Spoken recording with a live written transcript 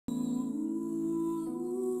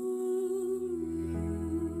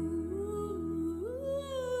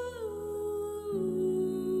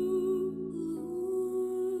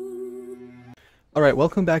Alright,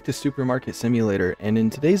 welcome back to Supermarket Simulator, and in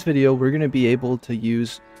today's video we're going to be able to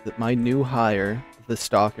use my new hire, the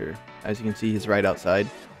Stalker. As you can see, he's right outside.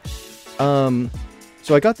 So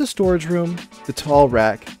I got the storage room, the tall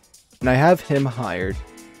rack, and I have him hired.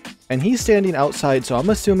 And he's standing outside, so I'm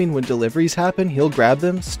assuming when deliveries happen, he'll grab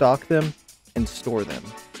them, stock them, and store them.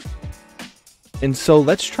 And so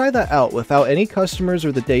let's try that out without any customers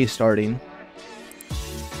or the day starting.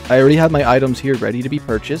 I already have my items here ready to be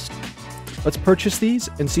purchased. Let's purchase these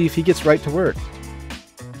and see if he gets right to work.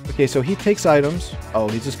 Okay, so he takes items. Oh,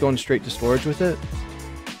 he's just going straight to storage with it.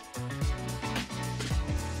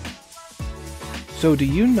 So do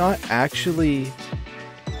you not actually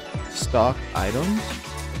stock items?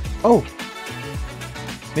 Oh!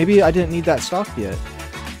 Maybe I didn't need that stocked yet.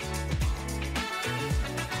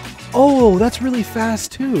 Oh, that's really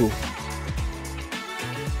fast too!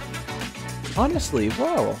 Honestly,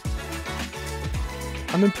 wow.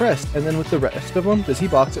 I'm impressed. And then with the rest of them, does he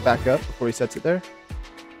box it back up before he sets it there?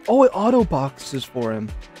 Oh, it auto boxes for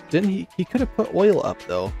him. Didn't he? He could have put oil up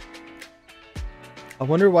though. I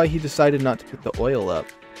wonder why he decided not to put the oil up.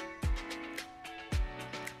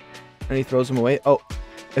 And he throws them away. Oh,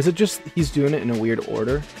 is it just he's doing it in a weird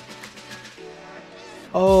order?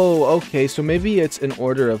 Oh, okay. So maybe it's in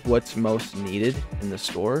order of what's most needed in the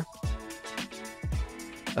store.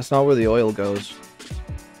 That's not where the oil goes.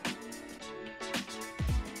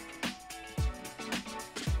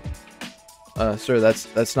 Sir,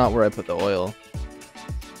 that's not where I put the oil.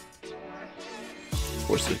 Of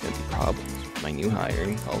course there's gonna be problems with my new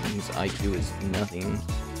hiring. All things I do is nothing.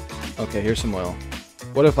 Okay, here's some oil.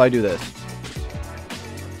 What if I do this?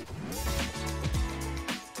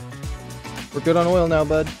 We're good on oil now,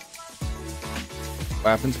 bud.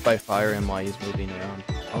 What happens if I fire him while he's moving around?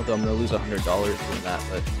 Although I'm gonna lose $100 doing that,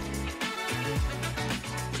 but...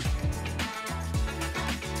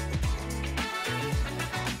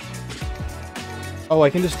 Oh, I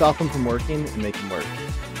can just stop him from working and make him work.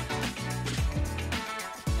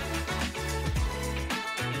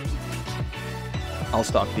 I'll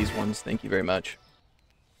stock these ones, thank you very much.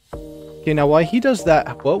 Okay, now while he does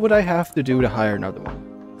that, what would I have to do to hire another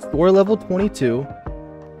one? Store level 22.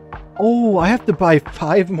 Oh, I have to buy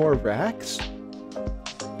 5 more racks?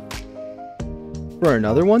 For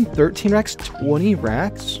another one? 13 racks? 20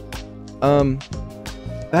 racks?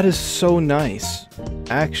 That is so nice,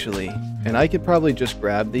 actually. And I could probably just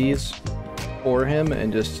grab these for him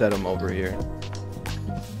and just set them over here.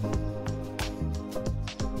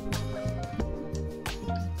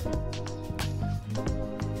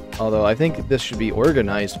 Although I think this should be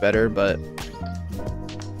organized better, but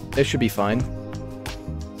it should be fine.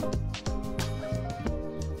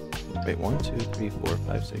 Wait, 1, 2, 3, 4,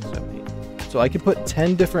 5, 6, 7, 8. So I could put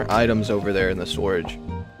 10 different items over there in the storage.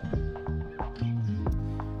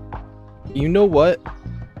 You know what?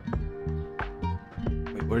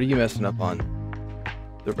 Wait, what are you messing up on?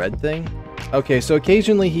 The red thing? Okay, so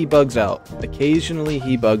occasionally he bugs out. Occasionally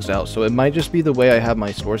he bugs out. So it might just be the way I have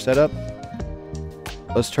my store set up.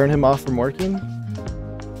 Let's turn him off from working.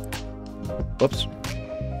 Whoops.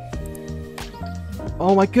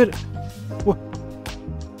 Oh my good. What?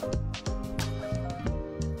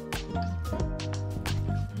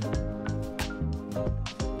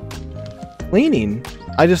 Cleaning?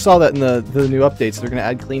 I just saw that in the new updates. They're going to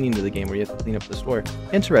add cleaning to the game where you have to clean up the store.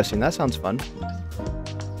 Interesting. That sounds fun.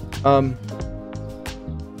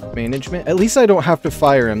 Management. At least I don't have to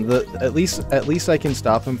fire him. At least I can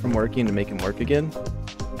stop him from working and make him work again.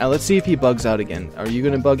 Now let's see if he bugs out again. Are you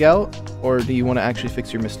going to bug out, or do you want to actually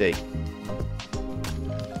fix your mistake?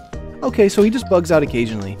 Okay, so he just bugs out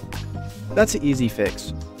occasionally. That's an easy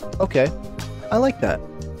fix. Okay, I like that.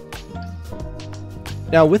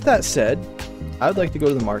 Now with that said, I would like to go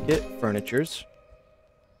to the market, furnitures.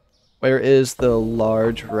 Where is the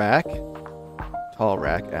large rack? Tall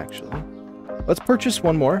rack, actually. Let's purchase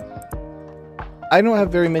one more. I don't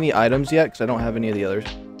have very many items yet, because I don't have any of the other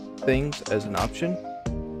things as an option.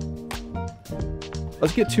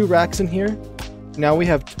 Let's get 2 racks in here. Now we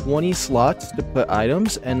have 20 slots to put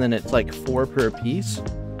items, and then it's like 4 per piece.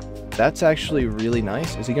 That's actually really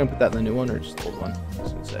nice. Is he going to put that in the new one, or just the old one?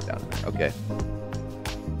 Just gonna set it down there. Okay.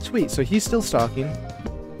 Sweet, so he's still stocking.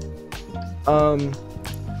 How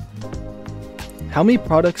many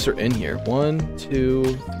products are in here? 1,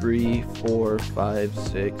 2, 3, 4, 5,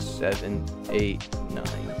 6, 7, 8, 9,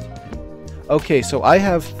 10. Okay, so I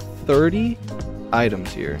have 30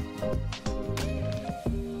 items here.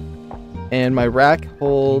 And my rack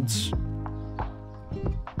holds...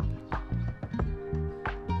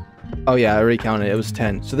 Oh yeah, I already counted it. It was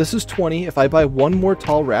 10. So this is 20. If I buy one more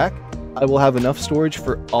tall rack, I will have enough storage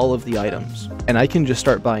for all of the items. And I can just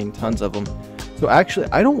start buying tons of them. So actually,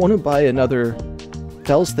 I don't want to buy another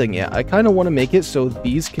sales thing yet. I kind of want to make it so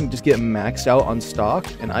these can just get maxed out on stock,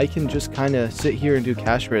 and I can just kind of sit here and do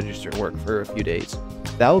cash register work for a few days.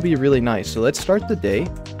 That would be really nice. So let's start the day.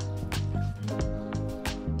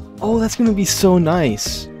 Oh, that's going to be so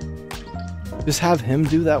nice. Just have him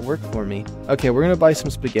do that work for me. Okay, we're going to buy some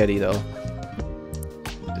spaghetti, though.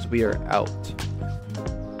 Because we are out.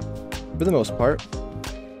 For the most part.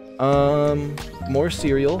 More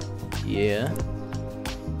cereal. Yeah.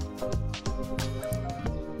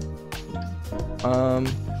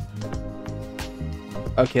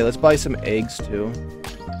 Okay, let's buy some eggs, too.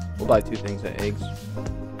 We'll buy 2 things of eggs.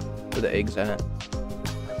 Where are the eggs at?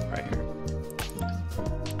 Right here.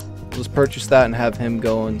 We'll just purchase that and have him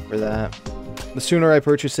going for that. The sooner I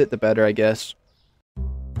purchase it, the better, I guess.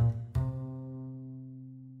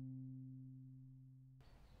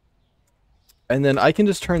 And then I can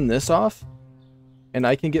just turn this off. And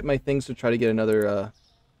I can get my things to try to get another,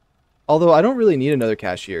 Although I don't really need another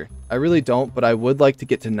cashier. I really don't, but I would like to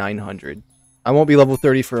get to 900. I won't be level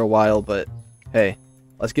 30 for a while, but hey,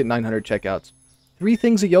 let's get 900 checkouts. 3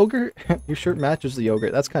 things of yogurt? Your shirt matches the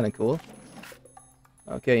yogurt. That's kind of cool.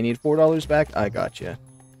 Okay, you need $4 back? I got you.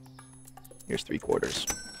 Here's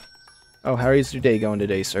 3/4. Oh, how is your day going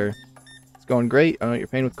today, sir? It's going great. Oh, you're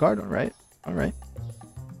paying with card? Alright. Alright.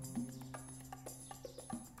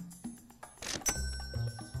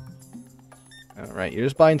 Alright, you're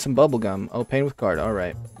just buying some bubble gum. Oh, paying with card.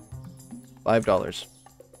 Alright. $5.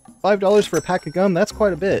 $5 for a pack of gum? That's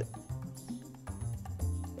quite a bit.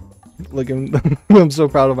 Look at him. I'm so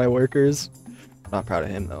proud of my workers. Not proud of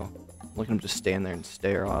him, though. Look at him just stand there and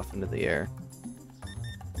stare off into the air.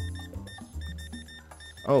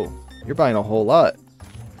 Oh, you're buying a whole lot.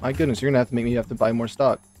 My goodness, you're gonna have to make me have to buy more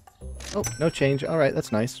stock. Oh, no change. Alright,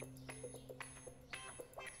 that's nice.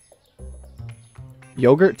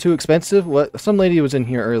 Yogurt too expensive? What? Some lady was in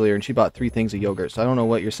here earlier and she bought 3 things of yogurt, so I don't know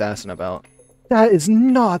what you're sassing about. That is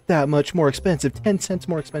not that much more expensive. 10 cents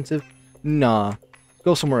more expensive? Nah.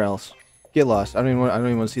 Go somewhere else. Get lost. I don't even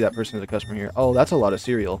want to see that person as a customer here. Oh, that's a lot of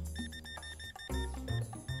cereal.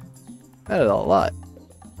 That is a lot.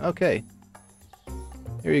 Okay.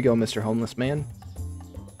 Here you go, Mr. Homeless Man.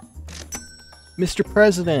 Mr.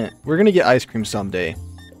 President, we're gonna get ice cream someday.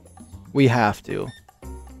 We have to.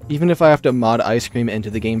 Even if I have to mod ice cream into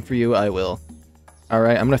the game for you, I will.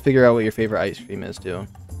 Alright, I'm gonna figure out what your favorite ice cream is, too.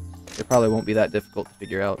 It probably won't be that difficult to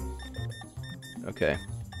figure out. Okay.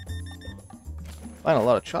 Buying a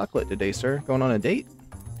lot of chocolate today, sir. Going on a date?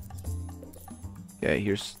 Okay,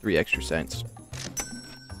 here's 3 extra cents.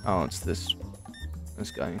 Oh, it's this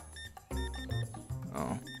guy.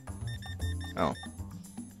 Oh. Oh.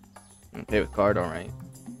 Pay with card, alright.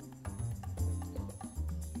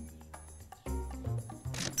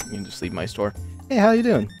 You can just leave my store. Hey, how you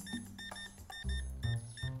doing?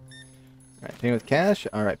 Alright, paying with cash.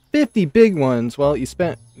 Alright, 50 big ones. Well, you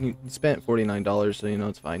spent $49, so you know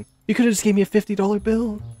it's fine. You could have just gave me a $50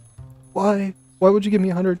 bill. Why? Why would you give me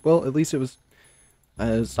 100? Well, at least it was...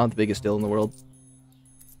 it's not the biggest deal in the world.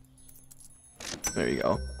 There you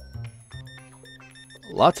go.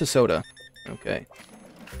 Lots of soda. Okay.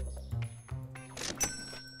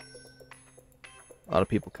 A lot of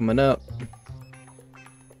people coming up.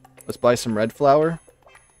 Let's buy some red flour.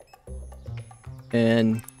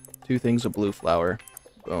 And 2 things of blue flour.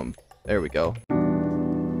 Boom. There we go.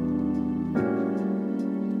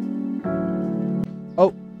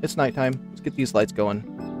 Oh, it's nighttime. Let's get these lights going.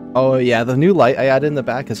 Oh yeah, the new light I added in the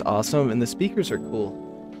back is awesome, and the speakers are cool.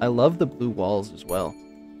 I love the blue walls as well.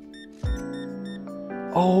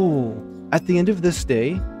 Oh, at the end of this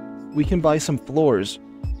day, we can buy some floors.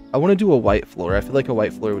 I want to do a white floor. I feel like a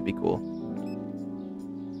white floor would be cool.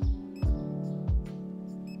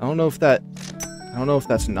 I don't know if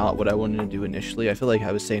that's not what I wanted to do initially. I feel like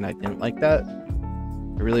I was saying I didn't like that.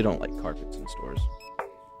 I really don't like carpets in stores.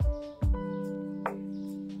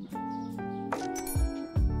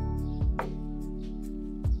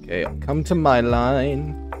 Okay, come to my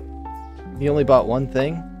line. He only bought 1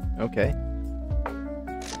 thing? Okay.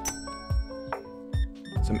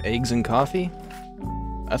 Some eggs and coffee?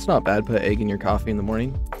 That's not bad. Put an egg in your coffee in the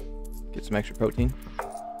morning. Get some extra protein.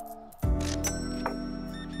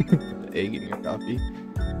 Put the egg in your coffee.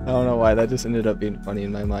 I don't know why, that just ended up being funny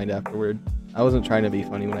in my mind afterward. I wasn't trying to be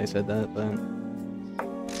funny when I said that, but...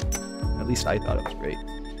 at least I thought it was great.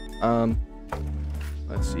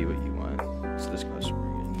 Let's see what you want. It's this customer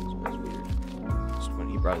again. This was weird. This is when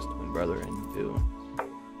he brought his twin brother in, too.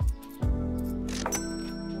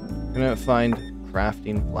 I'm gonna find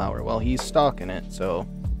crafting flour. Well, he's stocking it, so...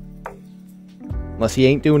 unless he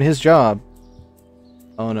ain't doing his job.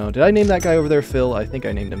 Oh no, did I name that guy over there Phil? I think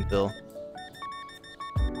I named him Phil.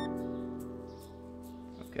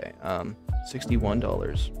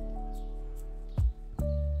 $61.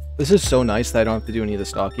 This is so nice that I don't have to do any of the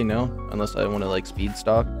stocking now, unless I want to like speed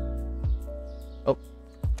stock. Oh,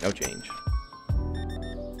 no change.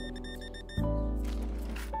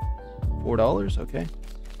 $4, okay.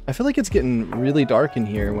 I feel like it's getting really dark in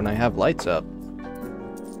here when I have lights up.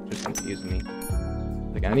 Just confusing me.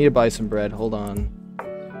 Like, I need to buy some bread. Hold on.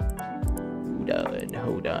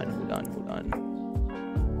 Hold on.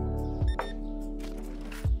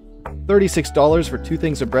 $36 for 2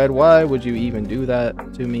 things of bread. Why would you even do that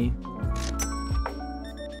to me?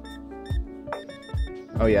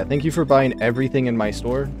 Oh yeah, thank you for buying everything in my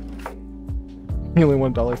store. You only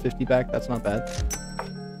want $1.50 back. That's not bad.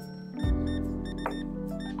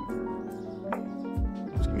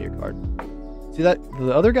 Just give me your card. See that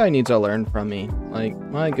the other guy needs to learn from me. Like,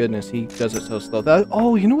 my goodness, he does it so slow.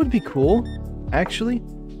 Oh, you know what would be cool? Actually,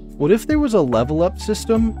 what if there was a level up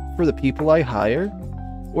system for the people I hire?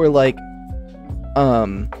 Where like,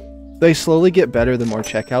 they slowly get better the more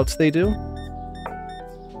checkouts they do.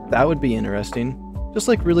 That would be interesting. Just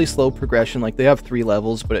like really slow progression, like they have 3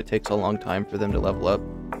 levels, but it takes a long time for them to level up.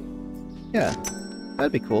 Yeah,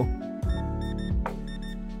 that'd be cool.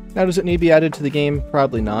 Now, does it need to be added to the game?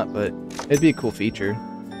 Probably not, but it'd be a cool feature.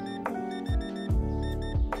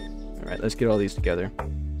 Alright, let's get all these together.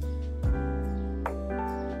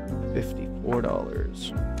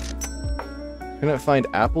 $54. Couldn't find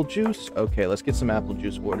apple juice? Okay, let's get some apple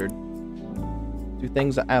juice ordered. 2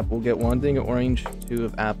 things of apple. Get 1 thing of orange, 2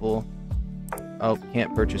 of apple. Oh,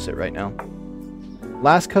 can't purchase it right now.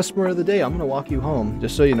 Last customer of the day. I'm gonna walk you home,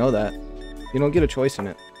 just so you know that. You don't get a choice in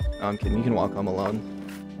it. No, I'm kidding. You can walk home alone.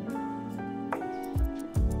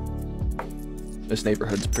 This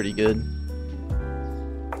neighborhood's pretty good.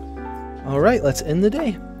 Alright, let's end the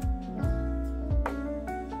day.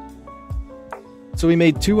 So we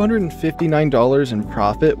made $259 in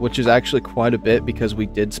profit, which is actually quite a bit because we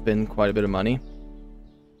did spend quite a bit of money.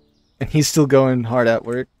 And he's still going hard at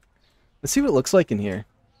work. Let's see what it looks like in here.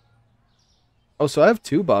 Oh, so I have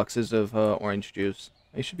 2 boxes of orange juice.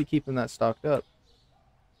 I should be keeping that stocked up.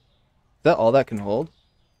 Is that all that can hold?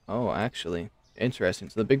 Oh, actually. Interesting.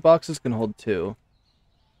 So the big boxes can hold 2.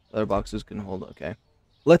 Other boxes can hold, okay.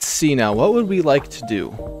 Let's see now. What would we like to do?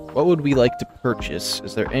 What would we like to purchase?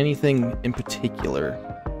 Is there anything in particular?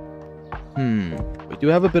 We do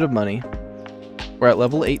have a bit of money. We're at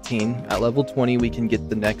level 18. At level 20, we can get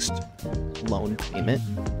the next loan payment.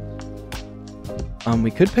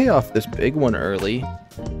 We could pay off this big one early.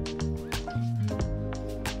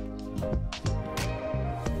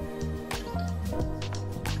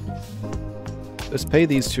 Let's pay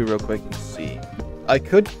these 2 real quick and see. I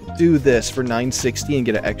could do this for $960 and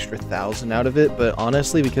get an extra 1,000 out of it, but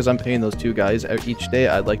honestly, because I'm paying those 2 guys each day,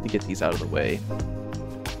 I'd like to get these out of the way.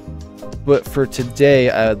 But for today,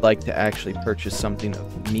 I'd like to actually purchase something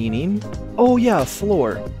of meaning. Oh yeah, a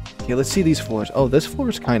floor. Okay, let's see these floors. Oh, this floor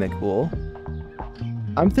is kind of cool.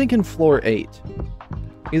 I'm thinking floor 8.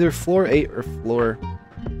 Either floor 8 or floor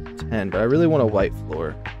 10, but I really want a white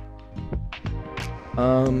floor.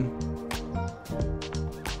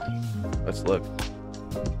 Let's look.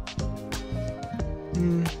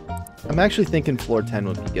 I'm actually thinking floor 10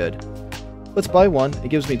 would be good. Let's buy 1. It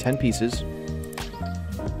gives me 10 pieces.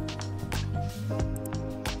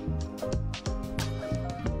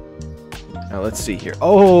 Now let's see here.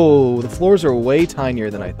 Oh, the floors are way tinier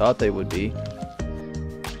than I thought they would be.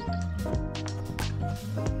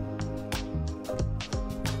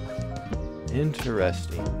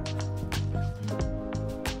 Interesting.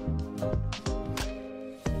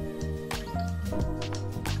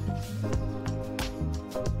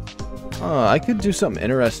 I could do something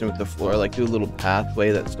interesting with the floor, like do a little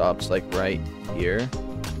pathway that stops like right here.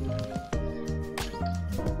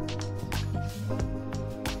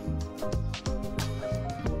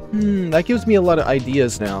 That gives me a lot of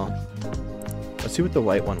ideas now. Let's see what the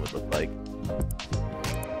white one would look like.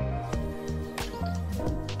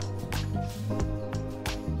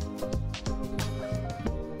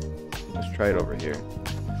 Let's try it over here.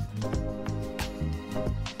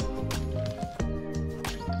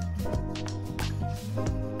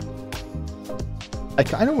 I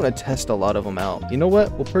kind of want to test a lot of them out. You know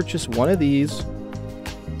what? We'll purchase one of these.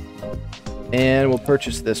 And we'll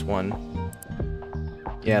purchase this one.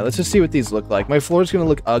 Yeah, let's just see what these look like. My floor's going to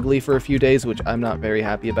look ugly for a few days, which I'm not very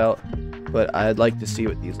happy about. But I'd like to see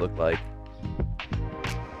what these look like.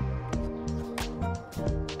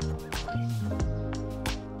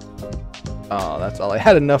 Oh, that's all I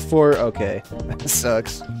had enough for? Okay. That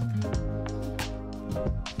sucks.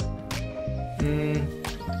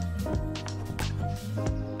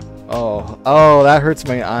 Oh, that hurts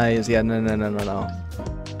my eyes. Yeah, no.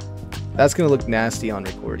 That's gonna look nasty on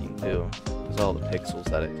recording too, because all the pixels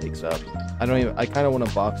that it takes up. I kind of want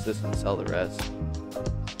to box this and sell the rest.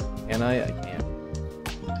 Can I? I can't.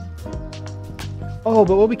 Oh,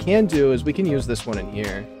 but what we can do is we can use this one in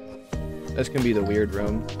here. This can be the weird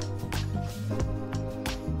room.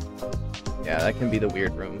 Yeah, that can be the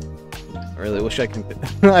weird room. I really wish I could.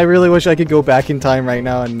 I really wish I could go back in time right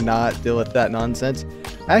now and not deal with that nonsense.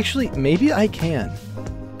 Actually, maybe I can.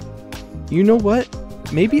 You know what?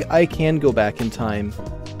 Maybe I can go back in time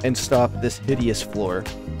and stop this hideous floor.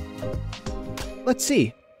 Let's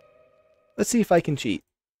see. Let's see if I can cheat.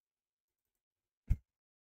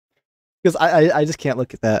 Because I just can't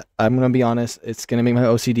look at that. I'm going to be honest. It's going to make my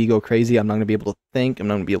OCD go crazy. I'm not going to be able to think. I'm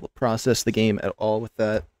not going to be able to process the game at all with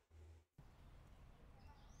that.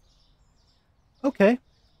 Okay.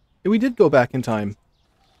 We did go back in time.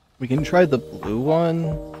 We can try the blue one.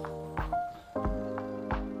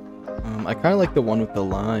 I kind of like the one with the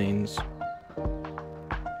lines.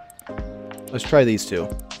 Let's try these two.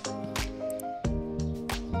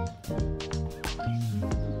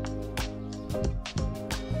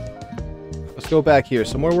 Let's go back here,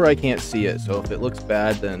 somewhere where I can't see it, so if it looks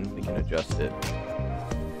bad, then we can adjust it.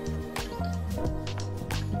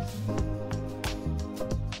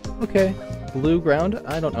 Okay, blue ground.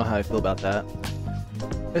 I don't know how I feel about that.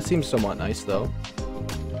 That seems somewhat nice, though.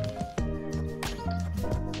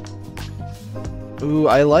 Ooh,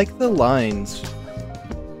 I like the lines.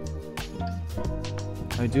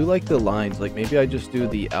 I do like the lines. Like, maybe I just do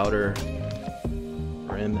the outer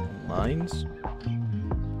rim lines.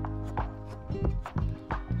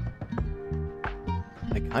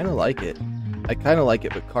 I kind of like it. I kind of like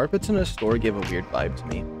it, but carpets in a store give a weird vibe to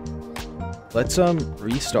me. Let's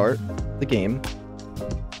restart the game.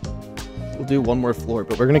 We'll do one more floor,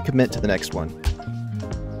 but we're gonna commit to the next one.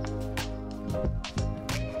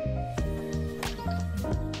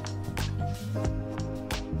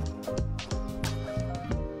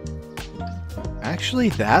 Actually,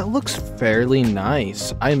 that looks fairly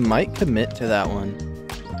nice. I might commit to that one.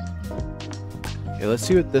 Okay, let's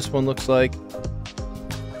see what this one looks like.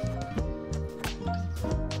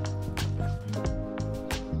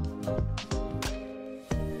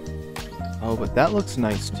 Oh, but that looks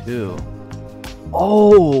nice too.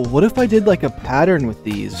 Oh, what if I did like a pattern with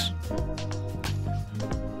these?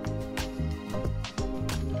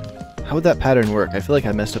 How would that pattern work? I feel like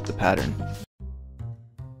I messed up the pattern.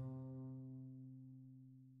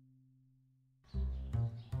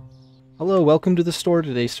 Hello, welcome to the store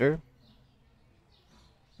today, sir.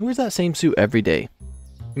 He wears that same suit every day.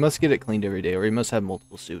 He must get it cleaned every day, or he must have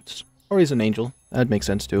multiple suits. Or he's an angel. That'd make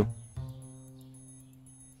sense too.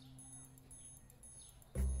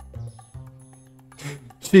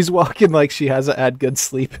 She's walking like she hasn't had good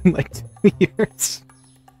sleep in like 2 years.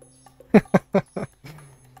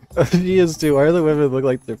 She is too. Why are the women look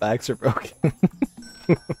like their backs are broken?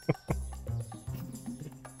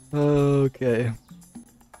 Okay.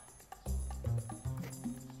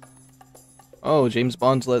 Oh, James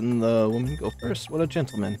Bond's letting the woman go first. What a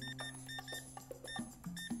gentleman.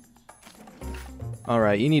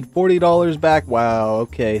 Alright, you need $40 back. Wow,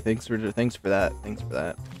 okay. Thanks for that. Thanks for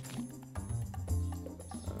that.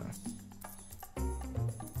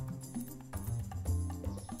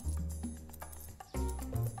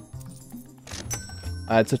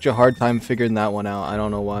 I had such a hard time figuring that one out. I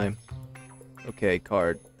don't know why. Okay,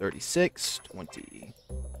 card 36, 20.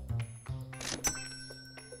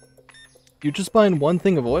 You're just buying one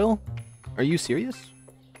thing of oil? Are you serious?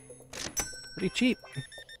 Pretty cheap.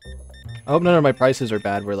 I hope none of my prices are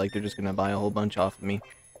bad where like they're just gonna buy a whole bunch off of me.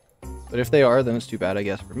 But if they are, then it's too bad, I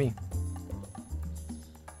guess, for me.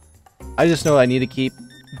 I just know I need to keep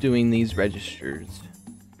doing these registers.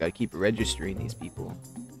 Gotta keep registering these people.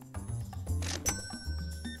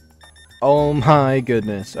 Oh my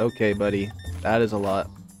goodness. Okay, buddy. That is a lot.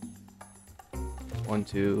 1,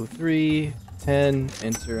 2, 3, 10,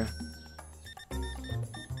 enter.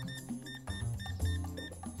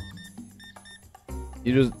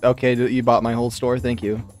 You just, okay, you bought my whole store, thank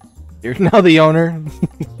you. You're now the owner.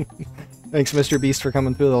 Thanks, Mr. Beast, for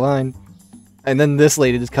coming through the line. And then this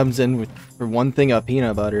lady just comes in with, for one thing of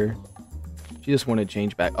peanut butter. She just wanted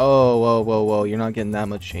change back. Oh, whoa, whoa, whoa, you're not getting that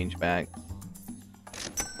much change back.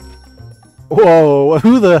 Whoa,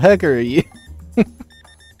 who the heck are you?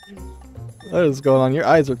 What is going on? Your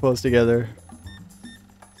eyes are close together.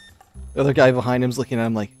 The other guy behind him's looking at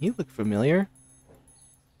him like, you look familiar.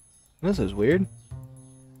 This is weird.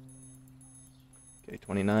 Okay,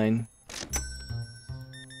 29.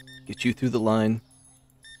 Get you through the line.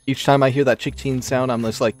 Each time I hear that chick-teen sound, I'm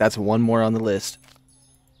just like, that's one more on the list.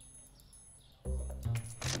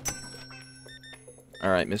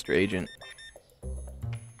 Alright, Mr. Agent.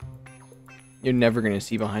 You're never gonna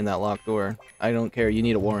see behind that locked door. I don't care, you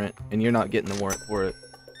need a warrant, and you're not getting the warrant for it.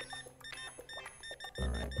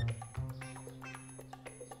 Alright.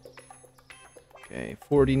 Okay,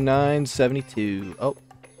 49.72. Oh.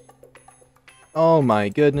 Oh my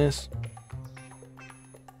goodness.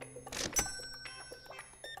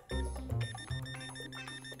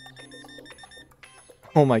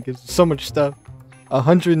 Oh my goodness, so much stuff.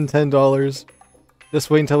 $110. Just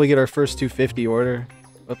wait until we get our first 250 order.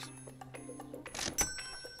 Whoops.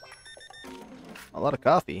 A lot of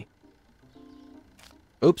coffee.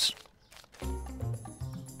 Oops.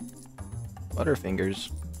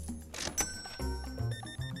 Butterfingers.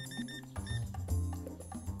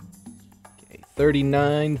 Okay,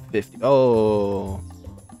 $39.50. Oh,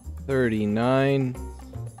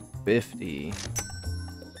 $39.50.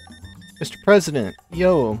 Mr. President,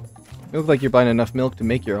 yo, you look like you're buying enough milk to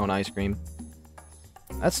make your own ice cream.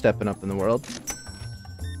 That's stepping up in the world.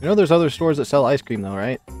 You know there's other stores that sell ice cream though,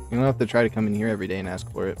 right? You don't have to try to come in here every day and ask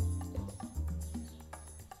for it.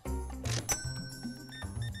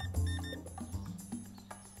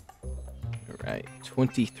 Alright,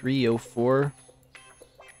 2304.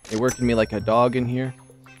 They're working me like a dog in here.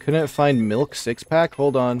 Couldn't find milk 6-pack?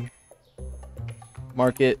 Hold on.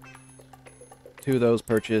 Market. 2 of those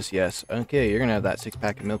purchase, yes. Okay, you're gonna have that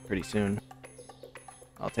 6-pack of milk pretty soon.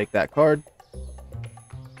 I'll take that card.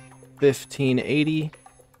 1580.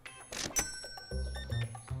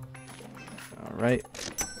 Alright.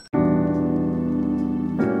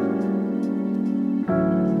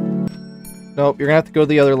 Nope, you're gonna have to go to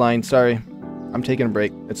the other line, sorry. I'm taking a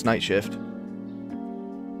break. It's night shift.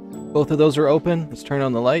 Both of those are open. Let's turn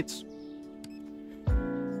on the lights.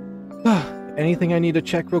 Anything I need to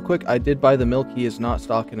check real quick? I did buy the milk. He is not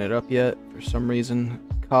stocking it up yet for some reason.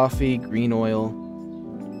 Coffee, green oil.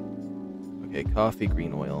 Okay, coffee,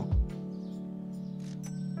 green oil.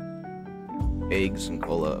 Eggs and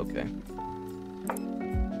cola, okay.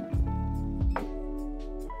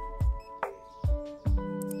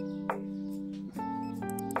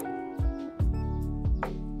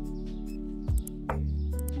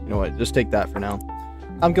 You know what? Just take that for now.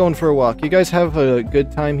 I'm going for a walk. You guys have a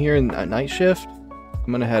good time here at night shift?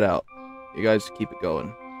 I'm gonna head out. You guys keep it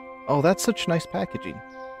going. Oh, that's such nice packaging.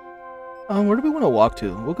 Where do we want to walk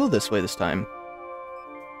to? We'll go this way this time.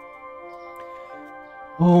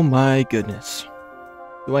 Oh my goodness.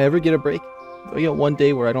 Do I ever get a break? Do I get one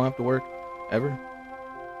day where I don't have to work? Ever?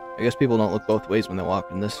 I guess people don't look both ways when they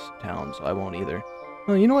walk in this town, so I won't either.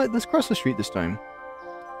 Oh, you know what? Let's cross the street this time.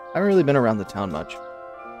 I haven't really been around the town much.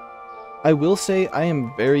 I will say I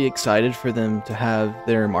am very excited for them to have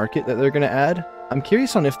their market that they're going to add. I'm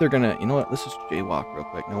curious on if they're going to... You know what? Let's just jaywalk real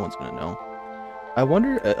quick. No one's going to know. I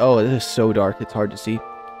wonder... oh, it is so dark. It's hard to see.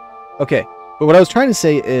 Okay. But what I was trying to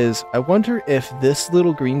say is, I wonder if this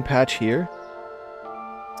little green patch here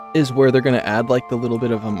is where they're going to add like the little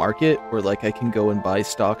bit of a market where like I can go and buy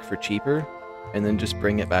stock for cheaper and then just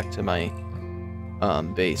bring it back to my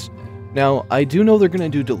base. Now, I do know they're going to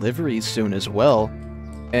do deliveries soon as well.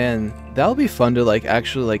 And that'll be fun to like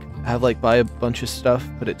actually like have like buy a bunch of stuff,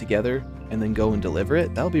 put it together, and then go and deliver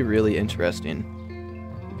it. That'll be really interesting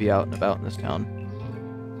to be out and about in this town.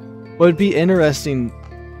 What would be interesting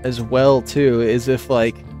as well too is if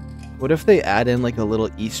like, what if they add in like a little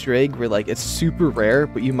Easter egg where like it's super rare,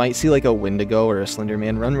 but you might see like a Wendigo or a Slender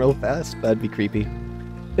Man run real fast? That'd be creepy.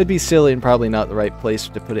 It'd be silly and probably not the right place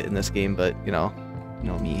to put it in this game, but you know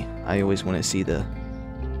me. I always want to see the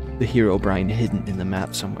hero Brian hidden in the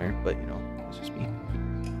map somewhere, but you know, it's just me.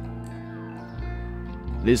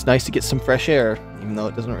 It is nice to get some fresh air, even though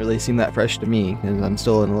it doesn't really seem that fresh to me, because I'm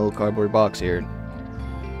still in a little cardboard box here.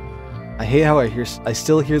 I hate how I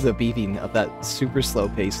still hear the beeping of that super slow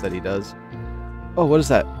pace that he does. Oh, what is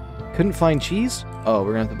that? Couldn't find cheese? Oh,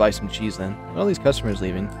 we're gonna have to buy some cheese then. Look at all these customers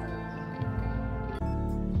leaving.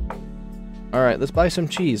 Alright, let's buy some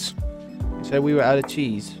cheese. You said we were out of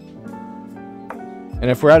cheese. And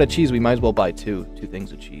if we're out of cheese, we might as well buy two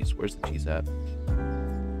things of cheese. Where's the cheese at?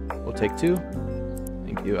 We'll take 2.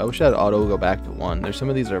 Thank you. I wish that auto would go back to 1. There's some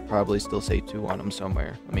of these that are probably still say 2 on them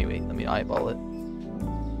somewhere. Let me wait. Let me eyeball it.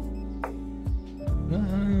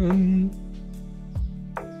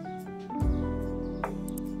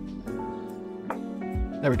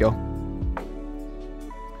 There we go.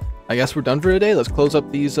 I guess we're done for today. Let's close up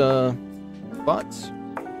these spots.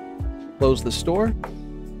 Close the store.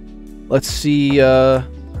 Let's see how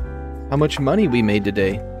much money we made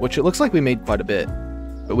today, which it looks like we made quite a bit.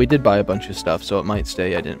 But we did buy a bunch of stuff, so it might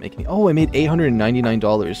stay. I didn't make any. Oh, I made $899.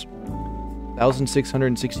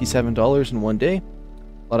 $1,667 in one day.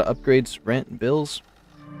 A lot of upgrades, rent, and bills.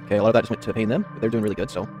 Okay, a lot of that just went to paying them, but they're doing really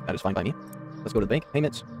good, so that is fine by me. Let's go to the bank.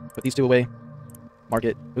 Payments. Put these two away.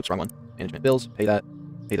 Market. Oops, wrong one. Management bills. Pay that.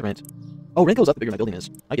 Pay the rent. Oh, rent goes up the bigger my building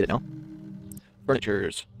is. I get it now.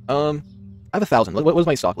 Furnitures. I have 1,000. What does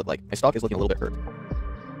my stock look like? My stock is looking a little bit hurt.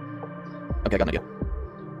 Okay, I got an idea.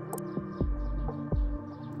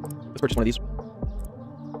 Let's purchase one of these.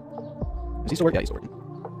 Is he still working? Yeah, he's still working.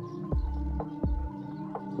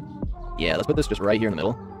 Yeah, let's put this just right here in the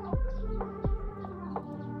middle.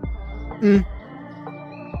 I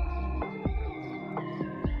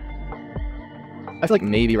feel like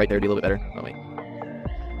maybe right there would be a little bit better. Oh, wait.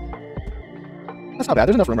 That's not bad.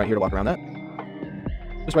 There's enough room right here to walk around that.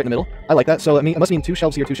 Just right in the middle. I like that. So it must mean 2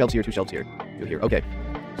 shelves here, 2 shelves here, 2 shelves here. 2 here. Okay.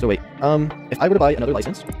 So wait. If I were to buy another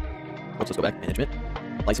license... let's go back. Management.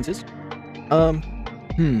 Licenses.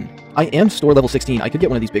 I am store level 16. I could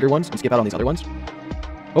get one of these bigger ones and skip out on these other ones.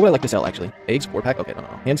 What would I like to sell, actually? Eggs, 4-pack? Okay, no.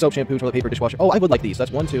 Hand soap, shampoo, toilet paper, dishwasher. Oh, I would like these.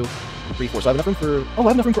 That's 1, 2, 3, 4. So I have enough room for... oh, I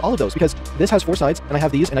have enough room for all of those, because this has 4 sides, and I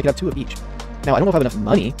have these, and I could have 2 of each. Now, I don't know if I have enough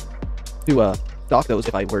money to stock those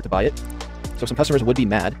if I were to buy it, so some customers would be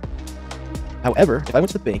mad. However, if I went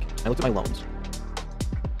to the bank, and I looked at my loans...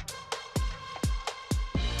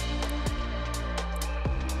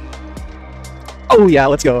 oh, yeah,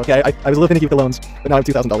 let's go. Okay, I was a little finicky with the loans, but now I have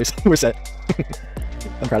 $2,000. We're set.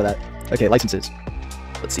 I'm proud of that. Okay, licenses.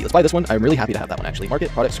 Let's see. Let's buy this one. I'm really happy to have that one, actually.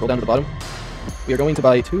 Market, product, scroll down to the bottom. We are going to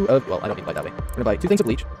buy 2 of... well, I don't need to buy it that way. We're going to buy 2 things of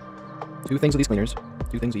bleach, 2 things of these cleaners,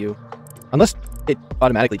 2 things of you. Unless it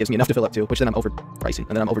automatically gives me enough to fill up 2, which then I'm overpricing, and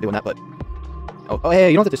then I'm overdoing that, but... oh,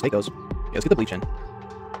 hey, you don't have to just take those. Yeah, let's get the bleach in.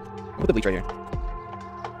 I'll put the bleach right here.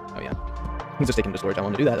 Oh, yeah. He's just taking to storage. I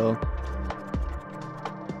want to do that, though.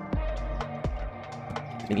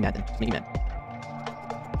 Just make me mad, then. Just make me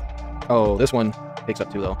mad. Oh, this one takes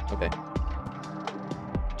up 2, though. Okay.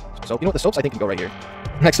 Soap. You know what? The soaps, I think, can go right here.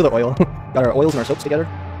 Next to the oil. Got our oils and our soaps together.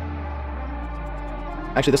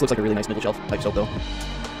 Actually, this looks like a really nice middle shelf type soap, though.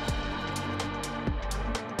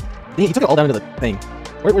 He took it all down into the thing.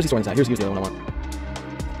 Where's he storing this at? Here's the other one I want.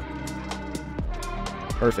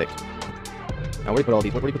 Perfect. Now, where do you put all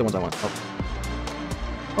these? Where do you put the ones I want?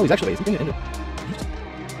 Oh, he's actually... is he bringing it into...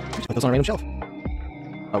 just put those on a random shelf.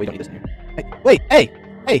 Oh, we don't need this in here. Hey, wait! Hey!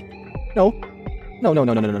 Hey! No! No.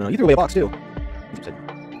 You threw away a box, too.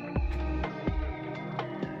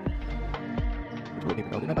 Toilet paper.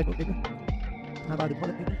 Oh, didn't I buy toilet paper? Did I buy the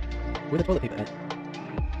toilet paper? Where's the toilet paper at?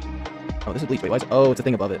 Oh, this is bleach. Wait, why is it? Oh, it's the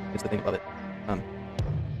thing above it. It's the thing above it.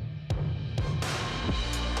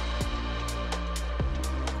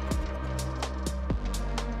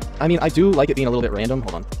 I mean, I do like it being a little bit random.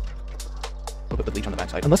 Hold on. We'll put the bleach on the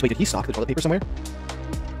backside. Unless, wait, did he stock the toilet paper somewhere?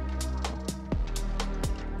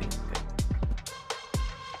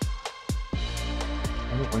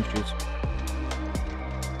 Oh, orange juice.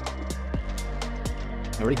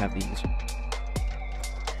 I already have these.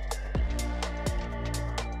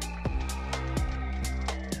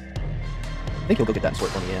 I think he'll go get that and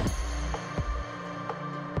sort for me, yeah.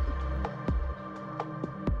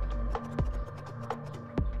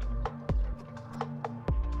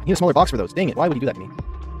 I need a smaller box for those. Dang it, why would you do that to me? You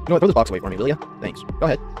know what, throw this box away for me, will ya? Thanks. Go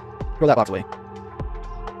ahead. Throw that box away.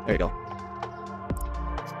 There you go.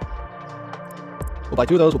 We'll buy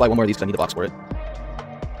 2 of those, we'll buy 1 more of these because I need the box for it.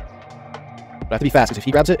 But I have to be fast, because if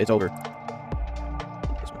he grabs it, it's over.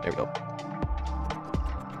 This one, there we go.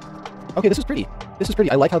 Okay, this is pretty. This is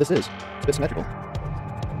pretty. I like how this is. It's a bit symmetrical.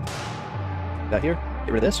 That here.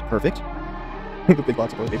 Get rid of this. Perfect. Big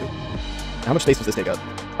box of toilet paper. How much space does this take up?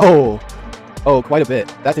 Oh! Oh, quite a bit.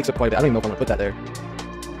 That takes up quite a bit. I don't even know if I'm gonna put that there.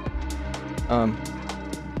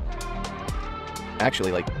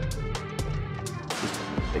 Actually, like...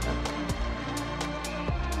 big time.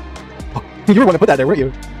 Oh, you were going to put that there, weren't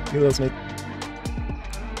you? You little snake.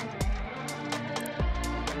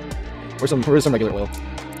 Where's some regular oil?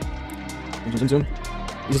 Zoom.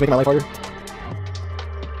 He's just making my life harder.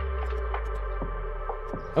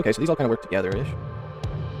 Okay, so these all kind of work together-ish.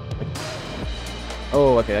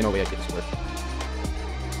 Oh, okay, I know a way I can get this to work.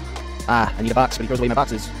 Ah, I need a box, but he throws away my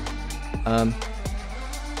boxes.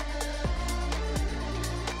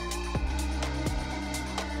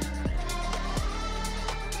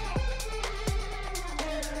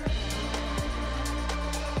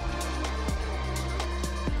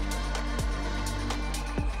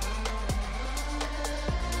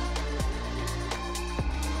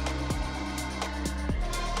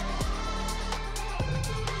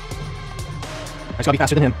 I just gotta be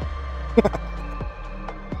faster than him.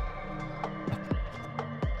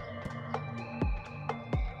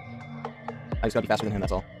 I just gotta be faster than him,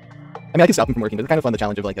 that's all. I mean, I can stop him from working, but it's kind of fun, the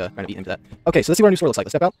challenge of, like, trying to beat him to that. Okay, so let's see what our new store looks like.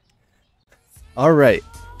 Let's step out. Alright.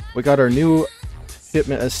 We got our new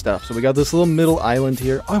shipment of stuff. So we got this little middle island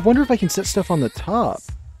here. Oh, I wonder if I can set stuff on the top.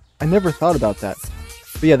 I never thought about that.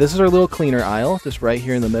 But yeah, this is our little cleaner aisle, just right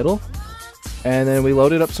here in the middle. And then we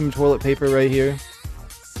loaded up some toilet paper right here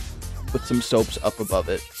with some soaps up above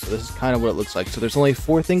it. So this is kind of what it looks like. So there's only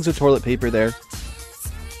 4 things of toilet paper there.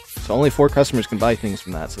 So only 4 customers can buy things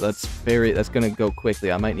from that. So that's going to go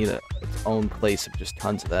quickly. I might need its own place of just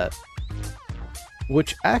tons of that.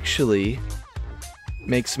 Which actually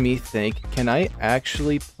makes me think, can I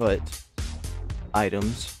actually put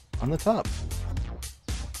items on the top?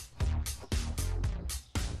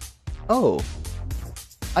 Oh,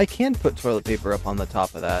 I can put toilet paper up on the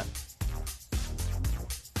top of that.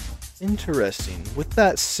 Interesting. With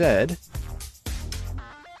that said,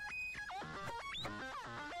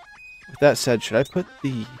 should I put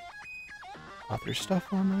the other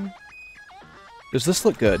stuff on there? Does this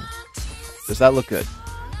look good? Does that look good?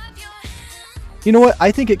 You know what?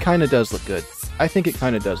 I think it kind of does look good.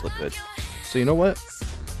 So you know what?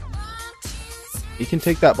 You can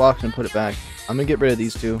take that box and put it back. I'm going to get rid of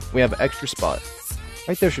these 2. We have an extra spot.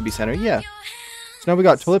 Right there should be center. Yeah. So now we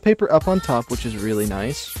got toilet paper up on top, which is really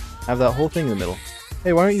nice. Have that whole thing in the middle.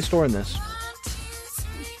 Hey, why aren't you storing this?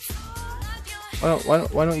 Why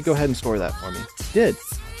don't you go ahead and store that for me? Did.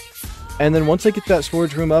 And then once I get that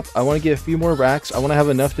storage room up, I want to get a few more racks. I want to have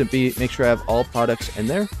enough to make sure I have all products in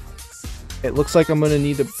there. It looks like I'm going to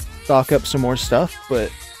need to stock up some more stuff,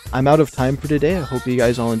 but I'm out of time for today. I hope you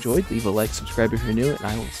guys all enjoyed. Leave a like, subscribe if you're new, and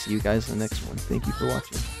I will see you guys in the next one. Thank you for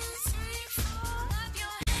watching.